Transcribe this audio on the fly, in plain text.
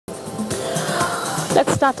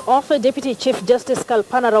Let's start off. Deputy Chief Justice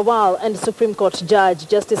Kalpana Rawal and Supreme Court Judge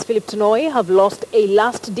Justice Tunoi have lost a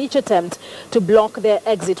last-ditch attempt to block their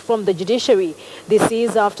exit from the judiciary. This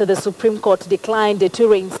is after the Supreme Court declined to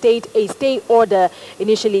reinstate a stay order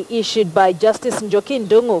initially issued by Justice Njoki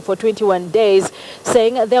Ndungu for 21 days,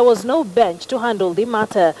 saying there was no bench to handle the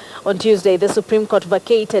matter. On Tuesday, the Supreme Court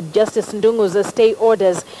vacated Justice Ndungu's stay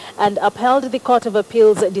orders and upheld the Court of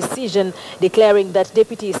Appeal's decision, declaring that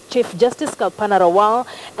Deputy Chief Justice Kalpana Rawal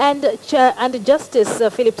and Justice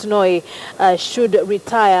Tunoi should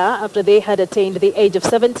retire after they had attained the age of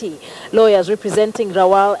 70. Lawyers representing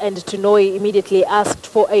Rawal and Tunoi immediately asked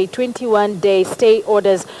for a 21-day stay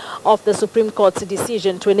orders of the Supreme Court's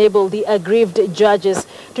decision to enable the aggrieved judges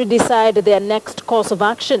to decide their next course of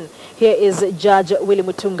action. Here is Judge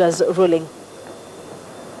Mutunga's ruling.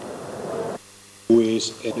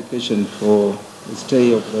 With application for the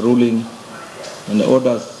stay of the ruling and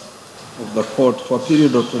orders of the court for a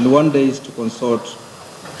period of 21 days to consult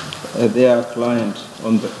their client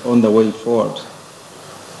on the way forward.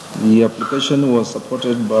 The application was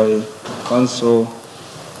supported by counsel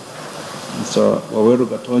Mr. Waweru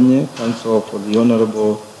Gatonye, counsel for the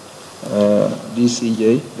Honorable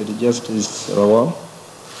DCJ, the Justice Rawal.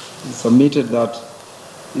 He submitted that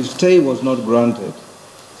if stay was not granted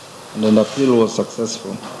and an appeal was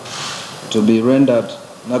successful, to be rendered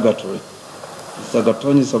nugatory. Mr.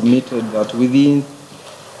 Gatonye submitted that within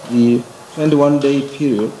the 21-day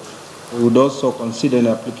period, we would also consider an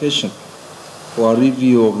application for a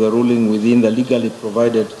review of the ruling within the legally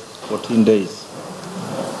provided 14 days.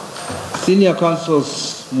 Senior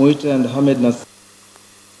counsels Muite and Hamed Nasir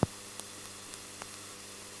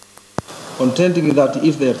contending that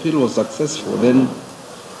if the appeal was successful, then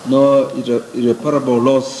no irreparable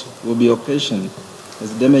loss will be occasioned,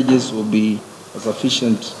 as damages will be a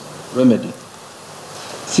sufficient remedy.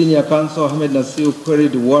 Senior counsel Ahmed Nasir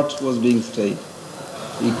queried what was being stayed.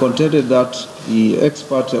 He contended that the ex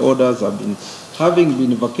parte orders having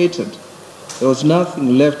been vacated, there was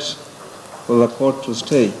nothing left for the court to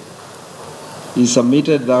stay. He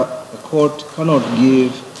submitted that the court cannot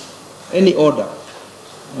give any order,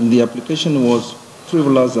 and the application was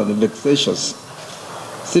frivolous and vexatious.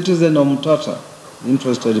 Citizen Omtata, the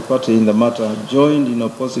interested party in the matter, joined in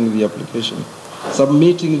opposing the application,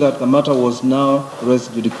 submitting that the matter was now res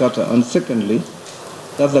judicata, and secondly,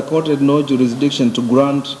 that the court had no jurisdiction to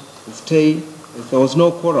grant a stay if there was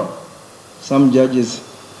no quorum, some judges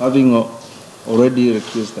having already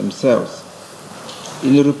recused themselves.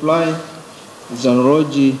 In reply, Mr.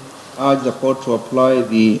 Nroji urged the court to apply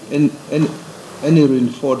the any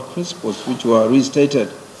reinforced principles which were restated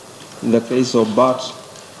in the case of BAT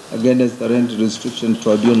against the Rent Restriction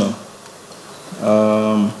Tribunal.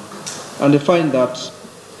 And they find that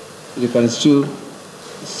it can still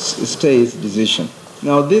stay its decision.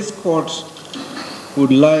 Now, this court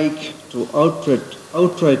would like to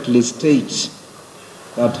outrightly state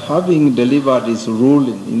that having delivered its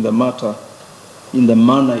ruling in the matter in the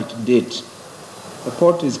manner it did, the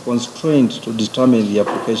court is constrained to determine the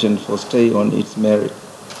application for stay on its merit.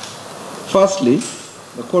 Firstly,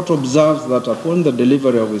 the court observes that upon the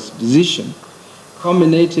delivery of its decision,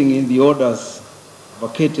 culminating in the orders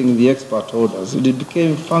vacating the ex parte orders, it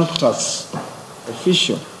became functus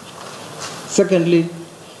official. Secondly,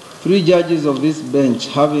 3 judges of this bench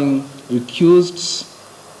having recused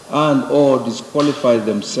and or disqualified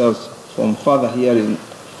themselves from further hearing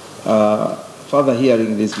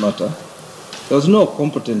this matter, there was no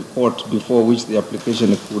competent court before which the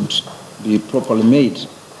application could be properly made.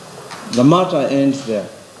 The matter ends there.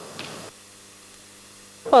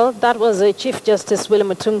 Well, that was Chief Justice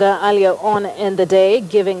Mutunga earlier on in the day,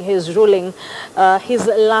 giving his ruling, his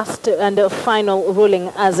last and final ruling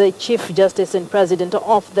as a Chief Justice and President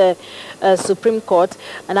of the Supreme Court.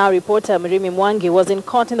 And our reporter, Mirimi Mwangi, was in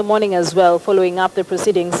court in the morning as well, following up the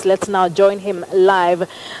proceedings. Let's now join him live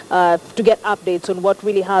to get updates on what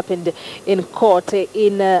really happened in court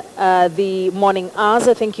in the morning hours.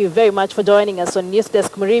 Thank you very much for joining us on News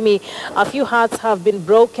Desk, Mirimi. A few hearts have been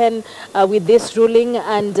broken with this ruling,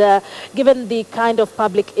 and given the kind of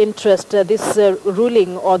public interest this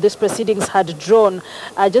ruling or this proceedings had drawn,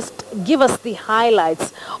 just give us the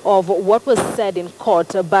highlights of what was said in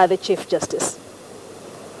court by the Chief Justice.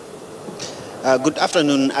 Good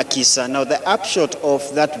afternoon, Akisa. Now, the upshot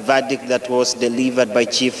of that verdict that was delivered by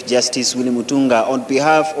Chief Justice Mutunga on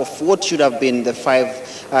behalf of what should have been the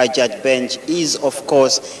 5-judge bench is, of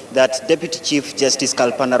course, that Deputy Chief Justice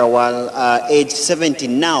Kalpana Rawal, aged 70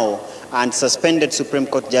 now, and suspended Supreme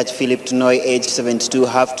Court Judge Philip Tunoi, aged 72,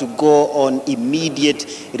 have to go on immediate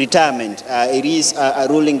retirement. It is a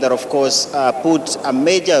ruling that, of course, put a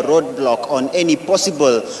major roadblock on any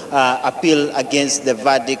possible appeal against the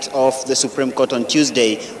verdict of the Supreme Court on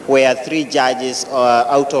Tuesday, where 3 judges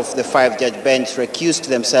out of the 5-judge bench recused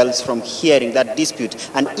themselves from hearing that dispute.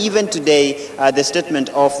 And even today, the statement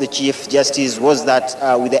of the Chief Justice was that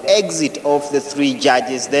with the exit of the 3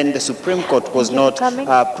 judges, then the Supreme Court was not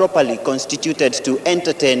properly constituted to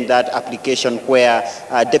entertain that application, where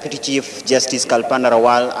Deputy Chief Justice Kalpana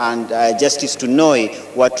Rawal and Justice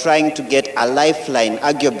Tunoi were trying to get a lifeline,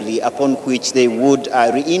 arguably, upon which they would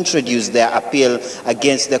reintroduce their appeal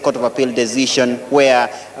against the Court of Appeal decision, where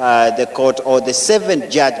the court, or the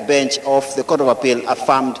 7th-judge bench of the Court of Appeal,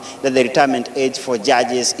 affirmed that the retirement age for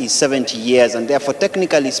judges is 70 years, and therefore,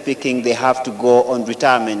 technically speaking, they have to go on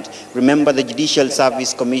retirement. Remember, the Judicial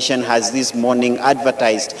Service Commission has this morning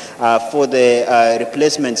advertised for the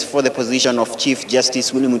replacements for the position of Chief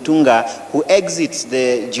Justice Mutunga, who exits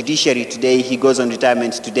the judiciary today. He goes on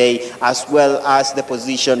retirement today, as well as the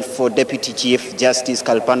position for Deputy Chief Justice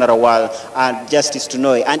Kalpana Rawal and Justice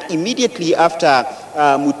Tunoi. And immediately after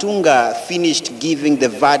Mutunga finished giving the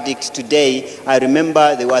verdict today, I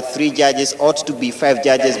remember there were 3 judges, ought to be 5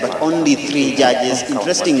 judges, but only 3 judges,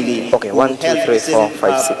 interestingly, okay, 1, 2, 3, 4,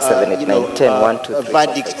 5, 6, 7, 8, 9, 10, 1, 2, 3,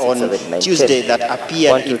 verdict 4, 5, 6, 7, 8, 9, on Tuesday 10. That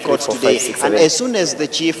appeared 1, 2, 3, in court 4, 5, 6, today. And as soon as the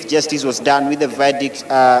Chief Justice was done with the verdict,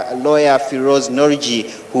 lawyer Firoz Norji,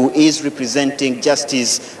 who is representing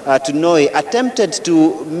Justice Tunoi, attempted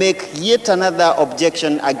to make yet another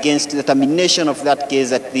objection against the termination of that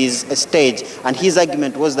case at this stage. And his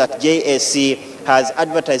argument was that JSC has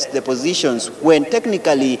advertised the positions when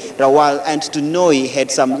technically Rawal and Tunoi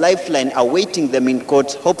had some lifeline awaiting them in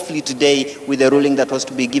court, hopefully today with the ruling that was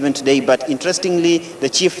to be given today. But interestingly, the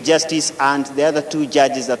Chief Justice and the other 2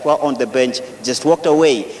 judges that were on the bench just walked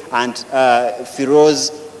away, and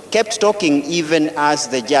Firoz kept talking even as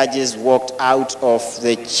the judges walked out of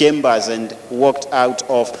the chambers and walked out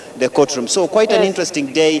of the courtroom. So quite an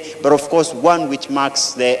interesting day, but of course one which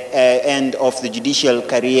marks the end of the judicial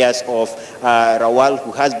careers of Rawal,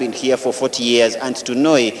 who has been here for 40 years, and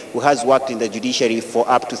Tunoi, who has worked in the judiciary for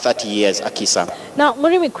up to 30 years, Akisa. Now,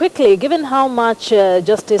 Murimi, quickly, given how much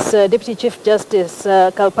Deputy Chief Justice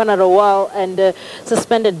Kalpana Rawal and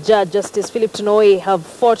suspended Judge Justice Philip Tunoi have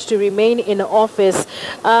fought to remain in office,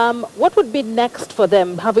 what would be next for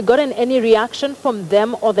them? Have we gotten any reaction from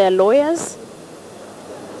them or their lawyers?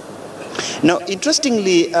 Now,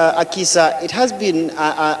 interestingly, Akisa, it has been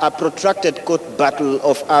a protracted court battle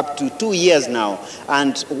of up to 2 years now.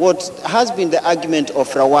 And what has been the argument of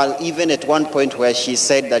Rawal, even at one point where she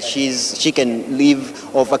said that she can leave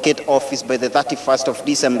or vacate office by the 31st of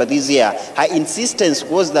December this year, her insistence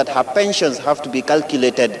was that her pensions have to be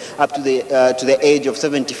calculated up to the age of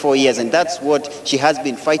 74 years. And that's what she has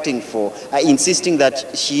been fighting for, insisting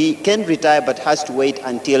that she can retire but has to wait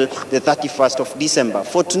until the 31st of December.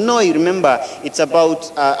 For Tunoi, remember, it's about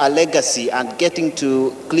a legacy and getting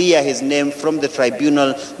to clear his name from the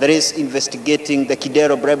tribunal that is investigating the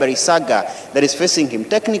Kidero bribery saga that is facing him.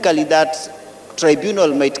 Technically, that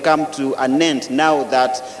tribunal might come to an end now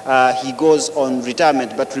that he goes on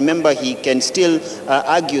retirement, but remember, he can still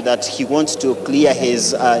argue that he wants to clear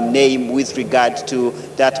his name with regard to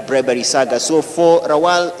that bribery saga. So for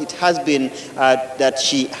Rawal, it has been that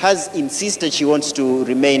she has insisted she wants to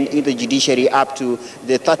remain in the judiciary up to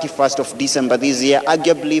the 31st of December this year,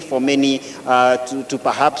 arguably for many to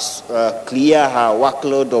perhaps clear her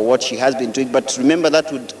workload or what she has been doing. But remember,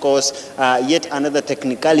 that would cause yet another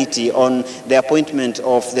technicality on the appointment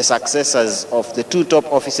of the successors of the 2 top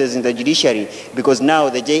officers in the judiciary, because now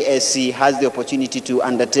the JSC has the opportunity to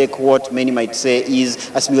undertake what many might say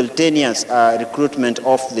is a simultaneous recruitment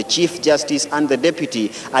of the Chief Justice and the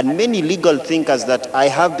Deputy. And many legal thinkers that I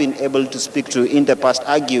have been able to speak to in the past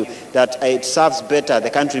argue that it serves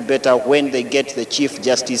the country better when they get the Chief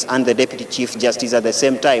Justice and the Deputy Chief Justice at the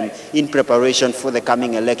same time in preparation for the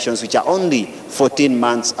coming elections, which are only 14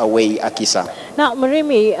 months away, Akisa. Now,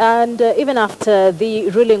 Murimi, and even after the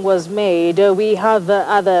ruling was made, we have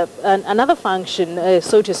another function,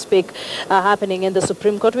 so to speak, happening in the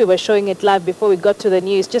Supreme Court. We were showing it live before we got to the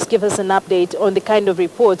news. Just give us an update on the kind of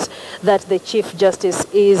reports that the Chief Justice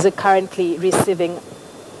is currently receiving.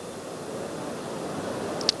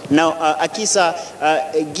 Now,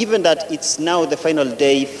 Akisa, given that it's now the final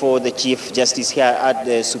day for the Chief Justice here at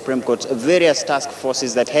the Supreme Court, various task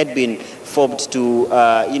forces that had been formed to,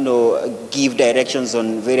 give directions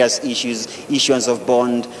on various issues, issuance of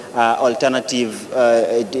bond, alternative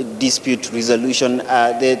dispute resolution.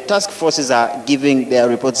 The task forces are giving their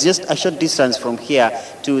reports just a short distance from here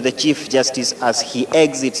to the Chief Justice as he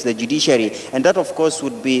exits the judiciary. And that, of course,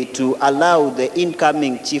 would be to allow the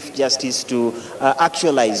incoming Chief Justice to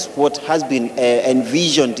actualize what has been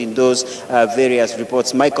envisioned in those various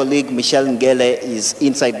reports. My colleague Michelle Ngele is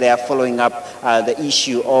inside there following up the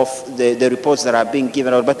issue of the reports that are being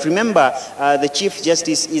given out. But remember, the Chief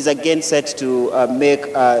Justice is again set to make,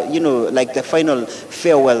 like the final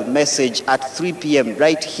farewell message at 3 p.m.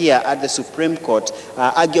 right here at the Supreme Court,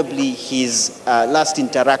 arguably his last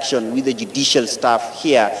interaction with the judicial staff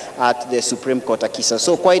here at the Supreme Court, Akisa.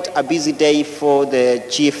 So quite a busy day for the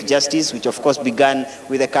Chief Justice, which of course began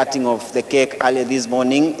with the cutting of the cake earlier this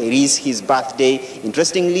morning. It is his birthday.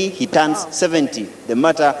 Interestingly, he turns 70, the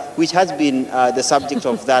matter which has been the subject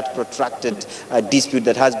of that protracted dispute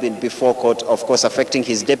that has been before court, of course affecting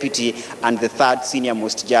his deputy and the third senior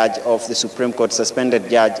most judge of the Supreme Court, suspended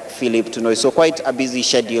Judge Philip Tunoi. So quite a busy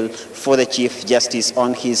schedule for the Chief Justice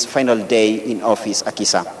on his final day in office,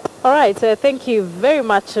 Akisa. All right, thank you very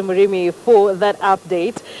much, Murimi, for that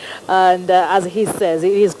update. And as he says,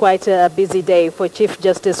 it is quite a busy day for Chief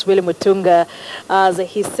Justice Willie Mutunga as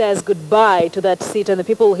he says goodbye to that seat and the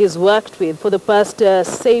people he's worked with for the past,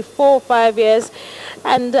 say, 4 or 5 years.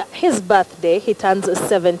 And his birthday, he turns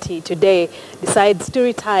 70 today, decides to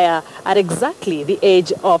retire at exactly the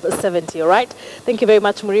age of 70, all right? Thank you very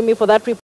much, Murimi, for that report.